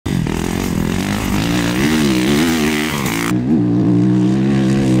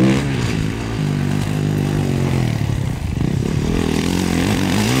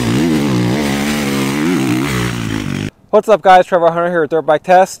What's up, guys? Trevor Hunter here at Dirt Bike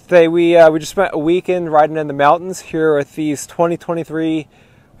Test. Today we just spent a weekend riding in the mountains here with these 2023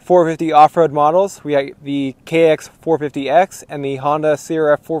 450 off-road models. We have the KX450X and the Honda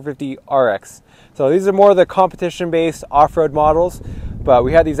CRF450RX. So these are more of the competition-based off-road models, but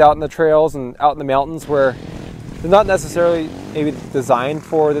we had these out in the trails and out in the mountains where they're not necessarily maybe designed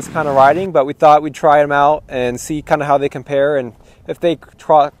for this kind of riding, but we thought we'd try them out and see kind of how they compare and if they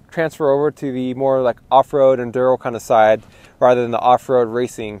transfer over to the more like off-road enduro kind of side rather than the off-road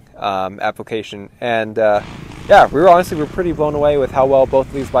racing application. And yeah, we were pretty blown away with how well both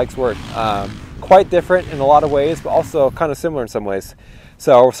of these bikes work. Quite different in a lot of ways, but also kind of similar in some ways.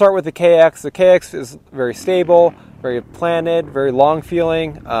 So we'll start with the KX. The KX is very stable, very planted, very long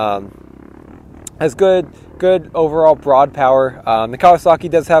feeling, has good overall broad power. The Kawasaki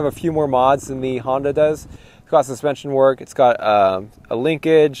does have a few more mods than the Honda does. It's got suspension work, it's got a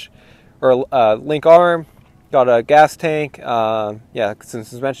linkage or a link arm, got a gas tank, yeah, some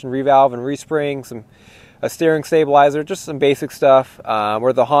suspension revalve and respring, a steering stabilizer, just some basic stuff.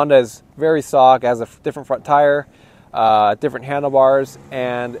 Where the Honda is very stock, has a different front tire, different handlebars,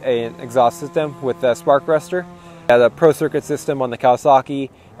 and an exhaust system with a spark arrestor. The Pro Circuit system on the Kawasaki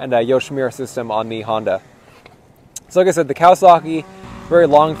and a Yoshimura system on the Honda. So like I said, the Kawasaki, very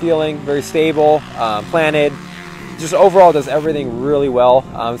long feeling, very stable, planted, just overall does everything really well.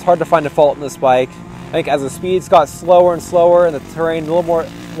 It's hard to find a fault in this bike. I think as the speeds got slower and slower and the terrain a little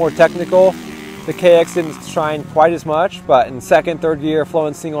more technical, the KX didn't shine quite as much, but in second, third gear,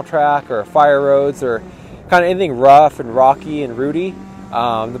 flowing single track or fire roads or kind of anything rough and rocky and rooty,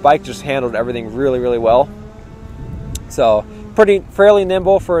 the bike just handled everything really, really well. So fairly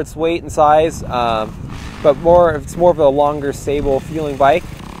nimble for its weight and size, but it's more of a longer, stable feeling bike,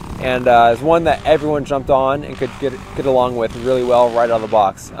 and is one that everyone jumped on and could get along with really well right out of the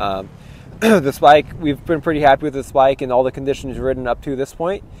box. This bike, we've been pretty happy with this bike and all the conditions we've ridden up to this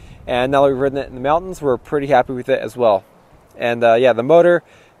point, and now that we've ridden it in the mountains, we're pretty happy with it as well. And yeah, the motor,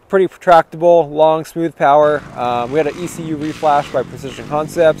 pretty tractable, long, smooth power. We had an ECU reflash by Precision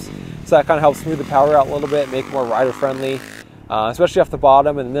Concepts, so that kind of helps smooth the power out a little bit, make it more rider friendly. Especially off the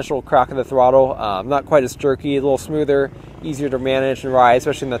bottom and initial crack of the throttle, not quite as jerky, a little smoother, easier to manage and ride,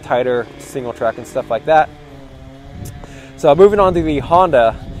 especially in the tighter single track and stuff like that. So moving on to the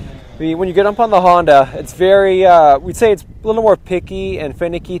Honda, when you get up on the Honda, it's very, we'd say it's a little more picky and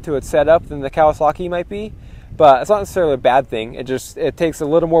finicky to its setup than the Kawasaki might be, but it's not necessarily a bad thing. It takes a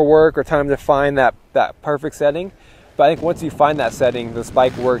little more work or time to find that perfect setting. But I think once you find that setting, this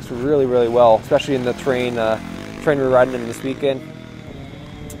bike works really, really well, especially in the terrain we're riding in this weekend.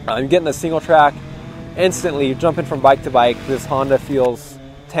 You're getting the single track instantly. You're jumping from bike to bike. This Honda feels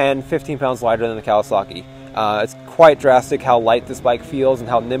 10-15 pounds lighter than the Kawasaki. It's quite drastic how light this bike feels and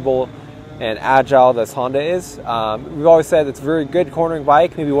how nimble and agile this Honda is. We've always said it's a very good cornering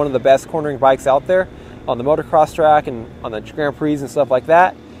bike, maybe one of the best cornering bikes out there on the motocross track and on the Grand Prix and stuff like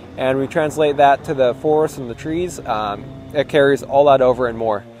that. And we translate that to the forest and the trees. It carries all that over and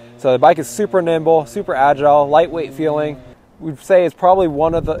more. So the bike is super nimble, super agile, lightweight feeling. We'd say it's probably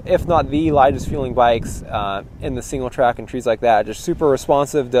one of the, if not the lightest feeling bikes in the single track and trees like that. Just super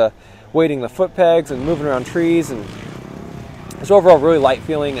responsive to weighting the foot pegs and moving around trees, and it's overall really light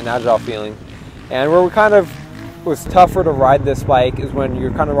feeling and agile feeling. And where we kind of was tougher to ride this bike is when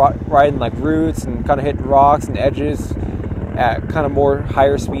you're kind of riding like roots and kind of hitting rocks and edges at kind of more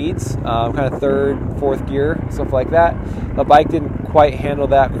higher speeds, kind of third, fourth gear, stuff like that. The bike didn't quite handle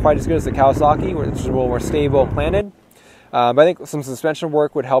that quite as good as the Kawasaki, which is a little more stable and planted. But I think some suspension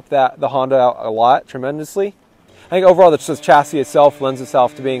work would help the Honda out a lot, tremendously. I think overall the chassis itself lends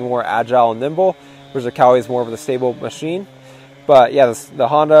itself to being more agile and nimble, whereas the Kawi is more of a stable machine. But yeah, the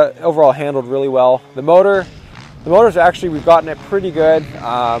Honda overall handled really well. The motors actually, we've gotten it pretty good.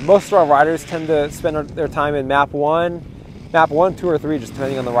 Most of our riders tend to spend their time in map 1, 2, or 3, just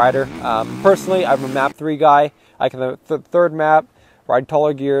depending on the rider. Personally, I'm a map 3 guy. I can the third map, ride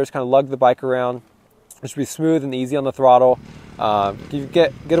taller gears, kind of lug the bike around. It should be smooth and easy on the throttle. You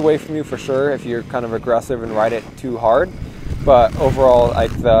get away from you for sure if you're kind of aggressive and ride it too hard. But overall,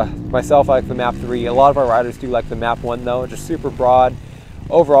 myself, I like the map 3. A lot of our riders do like the map 1 though, just super broad.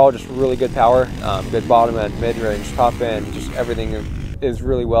 Overall, just really good power, good bottom end, mid-range, top end, just everything is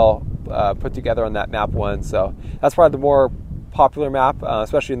really well put together on that map 1. So that's probably the more popular map,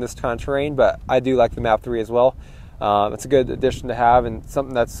 especially in this kind of terrain, but I do like the map 3 as well. It's a good addition to have and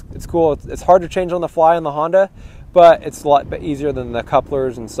something it's cool. It's hard to change on the fly on the Honda, but it's a lot easier than the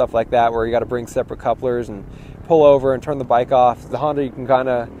couplers and stuff like that, where you got to bring separate couplers and pull over and turn the bike off. The Honda, you can kind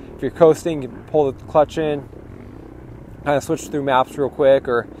of, if you're coasting, you can pull the clutch in, kind of switch through maps real quick,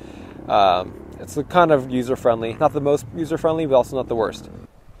 or It's kind of user-friendly. Not the most user-friendly, but also not the worst.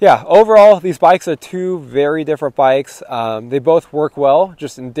 Yeah, overall, these bikes are two very different bikes. They both work well,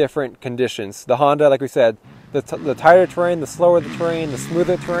 just in different conditions. The Honda, like we said, the tighter terrain, the slower the terrain, the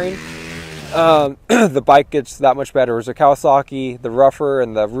smoother terrain, the bike gets that much better. Whereas the Kawasaki, the rougher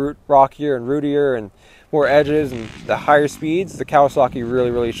and the rockier and rootier and more edges and the higher speeds, the Kawasaki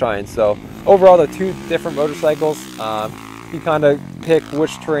really shines. So overall, the two different motorcycles. You kind of pick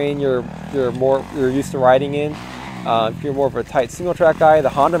which terrain you're used to riding in. If you're more of a tight single track guy, the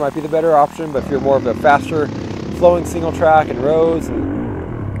Honda might be the better option. But if you're more of a faster flowing single track and roads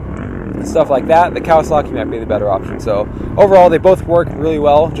and stuff like that, the Kawasaki might be the better option. So overall, they both work really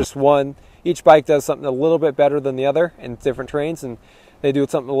well. Just each bike does something a little bit better than the other in different terrains, and they do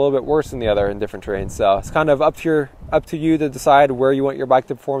something a little bit worse than the other in different terrains. So it's kind of up to you to decide where you want your bike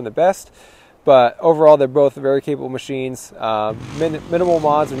to perform the best. But overall, they're both very capable machines. Minimal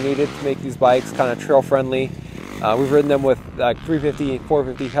mods are needed to make these bikes kind of trail friendly. We've ridden them with 350,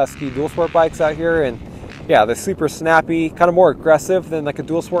 450 Husky dual sport bikes out here, and yeah, they're super snappy, kind of more aggressive than like a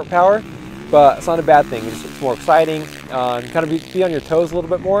dual sport power, but it's not a bad thing. It's more exciting. Kind of be on your toes a little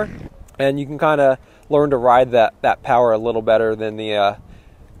bit more, and you can kind of learn to ride that power a little better than or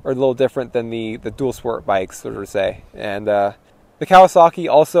a little different than the dual sport bikes, so to say. And the Kawasaki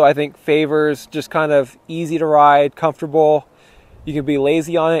also, I think, favors just kind of easy to ride, comfortable. You can be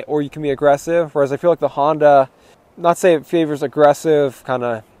lazy on it or you can be aggressive. Whereas I feel like the Honda, not say it favors aggressive, kind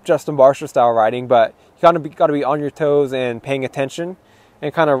of Justin Barcia style riding, but you kind of got to be on your toes and paying attention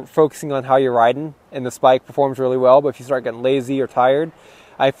and kind of focusing on how you're riding. And this bike performs really well, but if you start getting lazy or tired,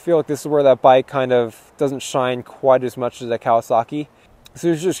 I feel like this is where that bike kind of doesn't shine quite as much as the Kawasaki. So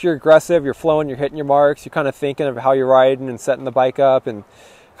it's just you're aggressive, you're flowing, you're hitting your marks, you're kind of thinking of how you're riding and setting the bike up and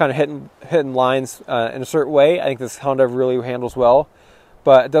kind of hitting lines in a certain way. I think this Honda really handles well,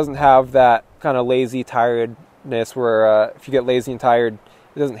 but it doesn't have that kind of lazy tiredness where if you get lazy and tired,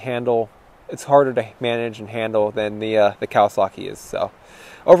 it doesn't handle. It's harder to manage and handle than the Kawasaki is. So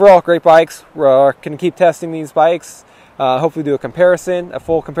overall, great bikes. We're going to keep testing these bikes. Hopefully do a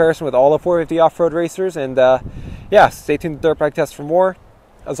full comparison with all the 450 off-road racers. And yeah, stay tuned to Dirt Bike Test for more.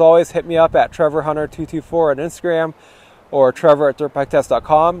 As always, hit me up at Trevor Hunter 224 on Instagram or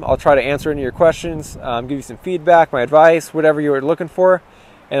Trevor@dirtbiketest.com. I'll try to answer any of your questions, give you some feedback, my advice, whatever you were looking for.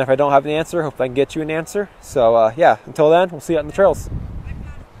 And if I don't have an answer, hopefully I can get you an answer. So yeah, until then, we'll see you out in the trails.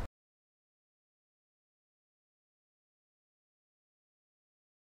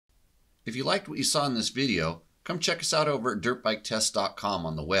 If you liked what you saw in this video, come check us out over at dirtbiketest.com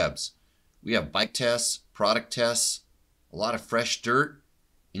on the webs. We have bike tests, product tests, a lot of fresh dirt,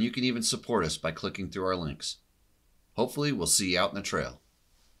 and you can even support us by clicking through our links. Hopefully, we'll see you out in the trail.